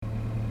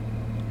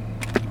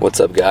What's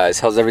up,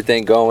 guys? How's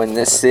everything going?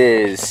 This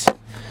is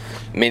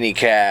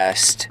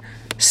minicast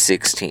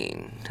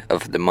 16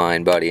 of the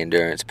Mind Body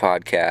Endurance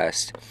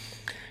podcast.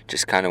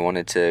 Just kind of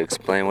wanted to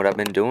explain what I've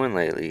been doing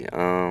lately.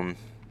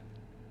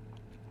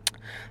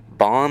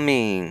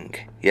 Bombing.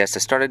 Yes, I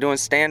started doing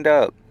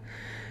stand-up,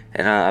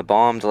 and I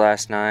bombed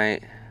last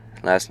night.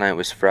 Last night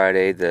was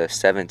Friday the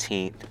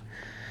 17th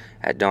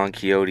at Don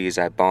Quixote's.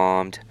 I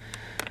bombed.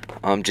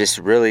 Just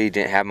really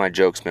didn't have my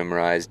jokes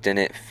memorized.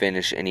 Didn't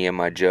finish any of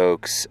my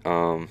jokes.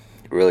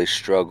 Really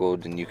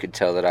struggled, and you could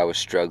tell that I was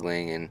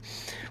struggling, and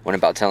went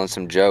about telling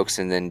some jokes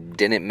and then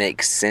didn't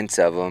make sense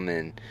of them,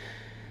 and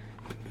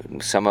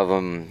some of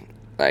them,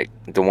 like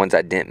the ones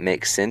I didn't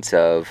make sense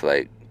of,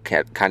 like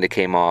kind of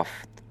came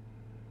off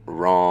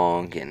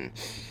wrong and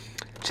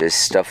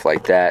just stuff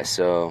like that.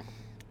 So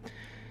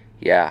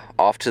yeah,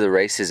 off to the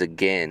races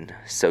again.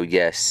 So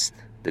yes,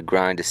 the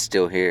grind is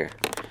still here.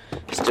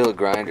 Still a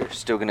grinder,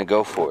 still gonna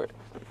go for it.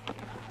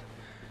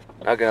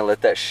 Not gonna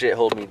let that shit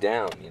hold me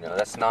down,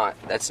 that's not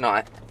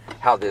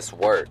how this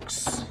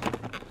works.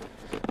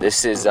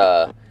 This is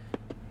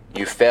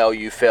you fail,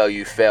 you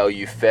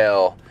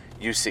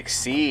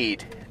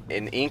succeed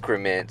in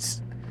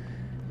increments,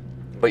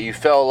 but you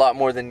fail a lot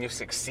more than you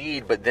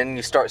succeed, but then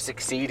you start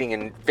succeeding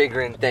and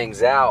figuring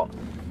things out,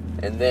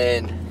 and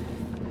then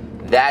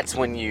that's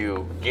when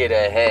you get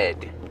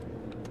ahead.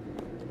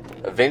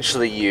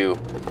 Eventually you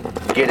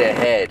get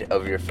ahead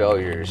of your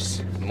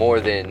failures more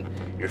than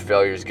your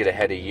failures get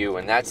ahead of you,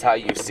 and that's how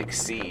you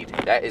succeed.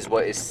 That is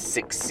what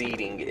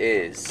succeeding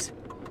is.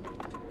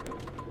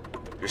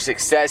 Your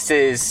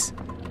successes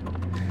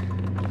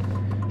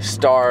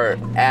start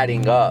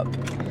adding up.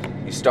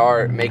 You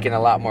start making a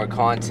lot more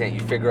content.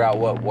 You figure out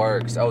what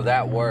works. Oh,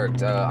 that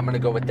worked. I'm going to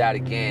go with that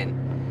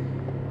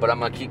again. But I'm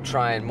going to keep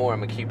trying more. I'm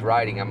going to keep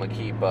writing. I'm going to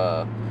keep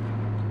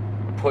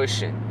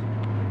pushing.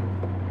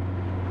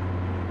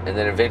 And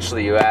then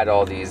eventually you add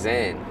all these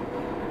in.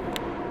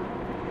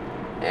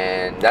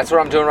 And that's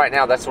what I'm doing right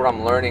now. That's what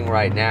I'm learning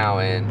right now.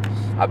 And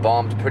I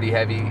bombed pretty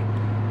heavy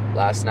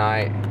last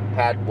night.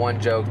 Had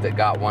one joke that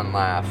got one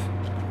laugh.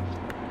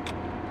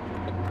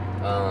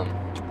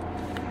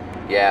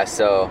 Yeah,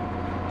 so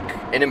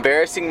an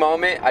embarrassing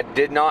moment. I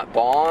did not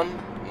bomb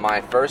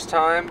my first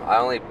time. I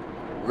only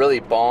really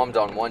bombed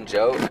on one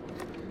joke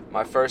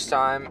my first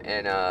time.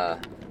 And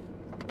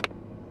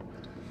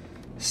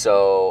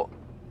so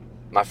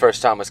my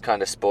first time was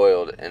kind of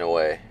spoiled in a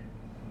way.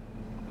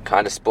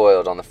 Kind of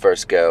spoiled on the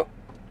first go.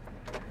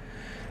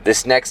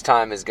 This next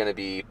time is going to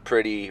be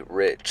pretty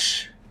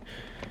rich.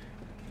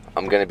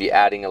 I'm going to be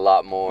adding a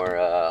lot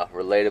more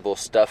relatable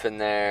stuff in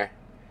there.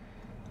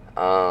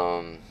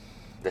 The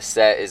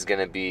set is going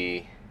to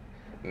be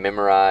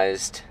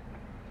memorized.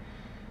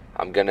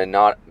 I'm going to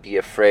not be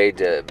afraid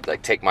to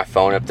take my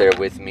phone up there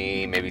with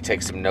me, maybe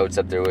take some notes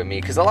up there with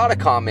me, because a lot of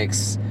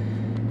comics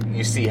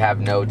you see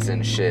have notes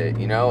and shit,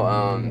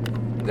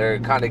 they're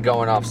kind of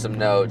going off some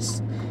notes.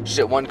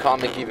 Shit, one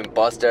comic even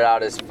busted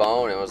out his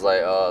phone and was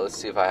like, oh, let's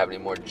see if I have any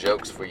more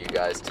jokes for you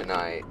guys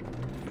tonight.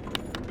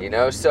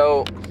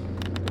 So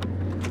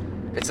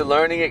it's a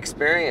learning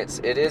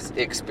experience. It is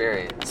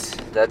experience.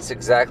 That's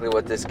exactly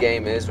what this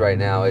game is right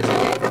now. It's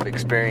a game of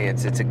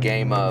experience. It's a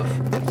game of,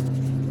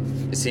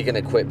 is he going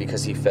to quit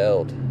because he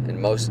failed? And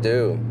most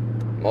do.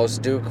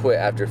 Most do quit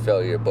after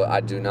failure, but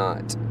I do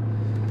not.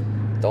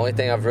 The only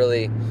thing I've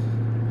really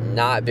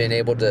not been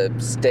able to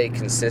stay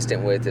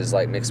consistent with is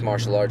mixed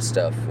martial arts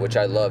stuff, which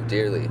I love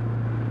dearly,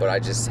 but I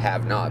just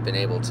have not been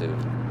able to.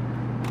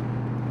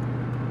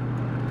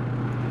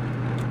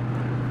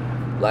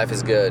 Life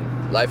is good.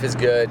 Life is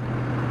good.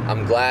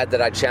 I'm glad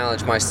that I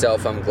challenged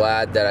myself. I'm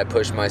glad that I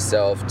pushed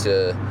myself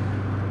to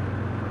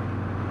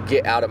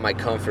get out of my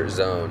comfort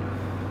zone.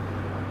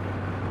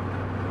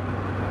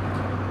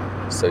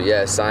 So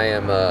yes, I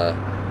am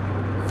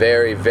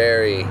very,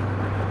 very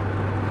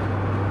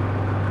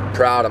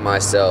proud of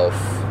myself,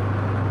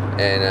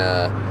 and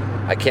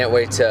I can't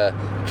wait to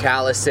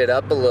callous it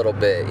up a little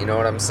bit, you know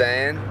what I'm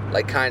saying?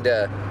 Kind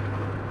of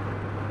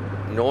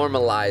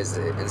normalize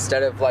it.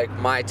 Instead of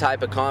my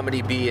type of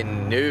comedy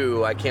being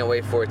new, I can't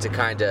wait for it to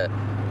kind of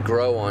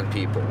grow on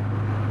people.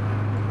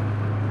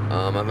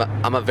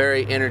 I'm a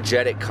very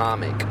energetic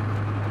comic,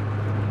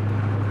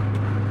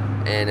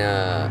 and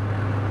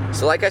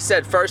so like I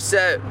said, first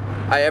set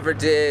I ever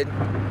did,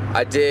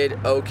 I did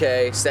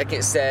okay.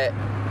 Second set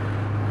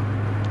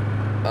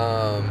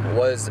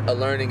was a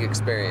learning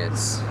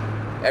experience.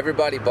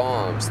 Everybody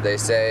bombs, they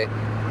say,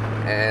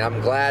 and I'm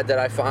glad that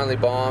I finally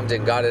bombed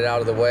and got it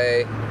out of the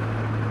way,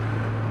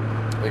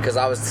 because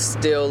I was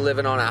still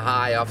living on a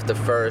high off the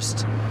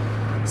first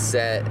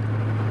set,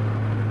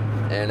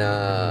 and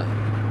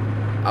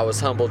I was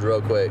humbled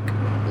real quick.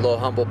 A little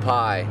humble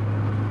pie.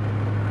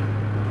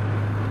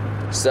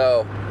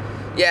 So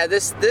yeah,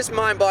 this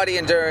Mind Body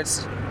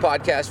Endurance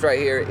podcast right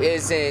here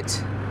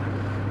isn't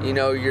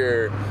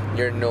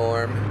your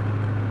norm.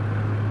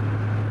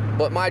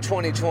 But my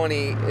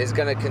 2020 is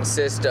going to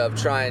consist of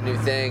trying new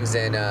things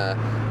and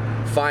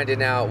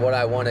finding out what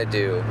I want to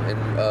do,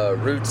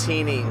 and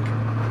routining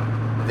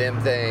them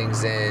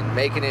things and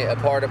making it a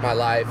part of my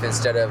life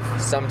instead of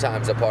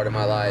sometimes a part of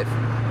my life.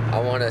 I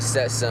want to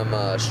set some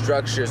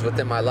structures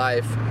within my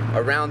life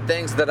around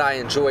things that I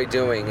enjoy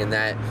doing and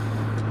that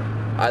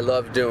I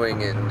love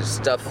doing and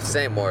stuff,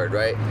 same word,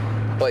 right?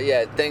 But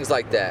yeah, things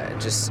like that.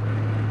 Just,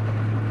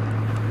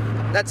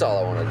 that's all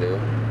I want to do,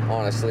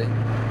 honestly.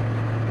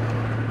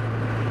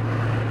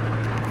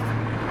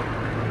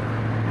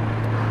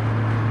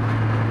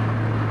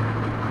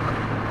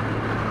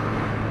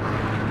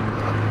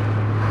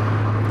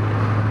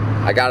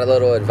 I got a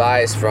little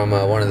advice from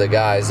one of the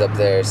guys up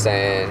there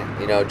saying,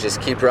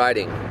 just keep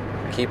writing.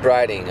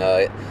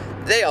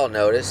 They all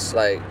noticed,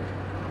 like,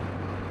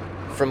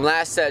 from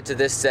last set to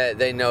this set,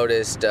 they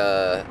noticed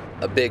a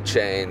big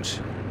change.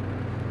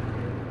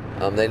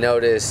 They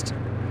noticed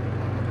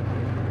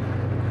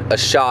a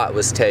shot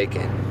was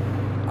taken.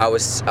 I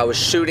was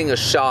shooting a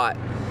shot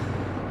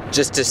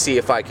just to see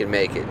if I could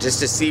make it, just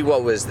to see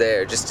what was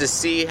there, just to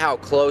see how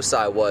close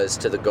I was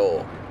to the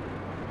goal.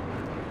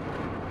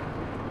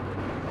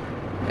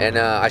 And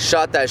I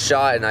shot that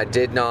shot, and I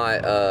did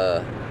not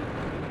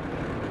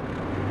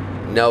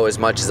know as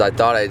much as I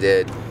thought I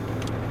did.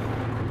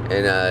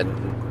 And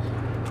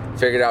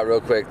figured out real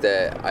quick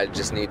that I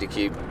just need to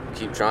keep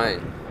trying.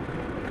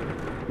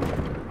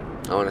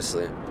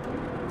 Honestly.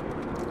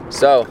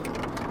 So,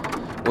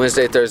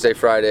 Wednesday, Thursday,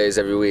 Fridays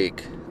every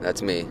week.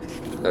 That's me.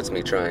 That's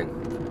me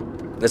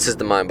trying. This is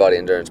the Mind Body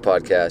Endurance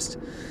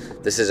Podcast.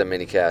 This is a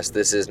mini cast.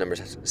 This is number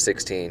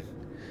 16.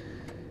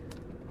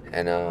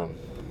 And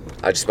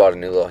I just bought a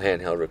new little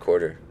handheld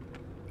recorder.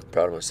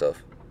 Proud of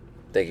myself.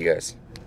 Thank you guys.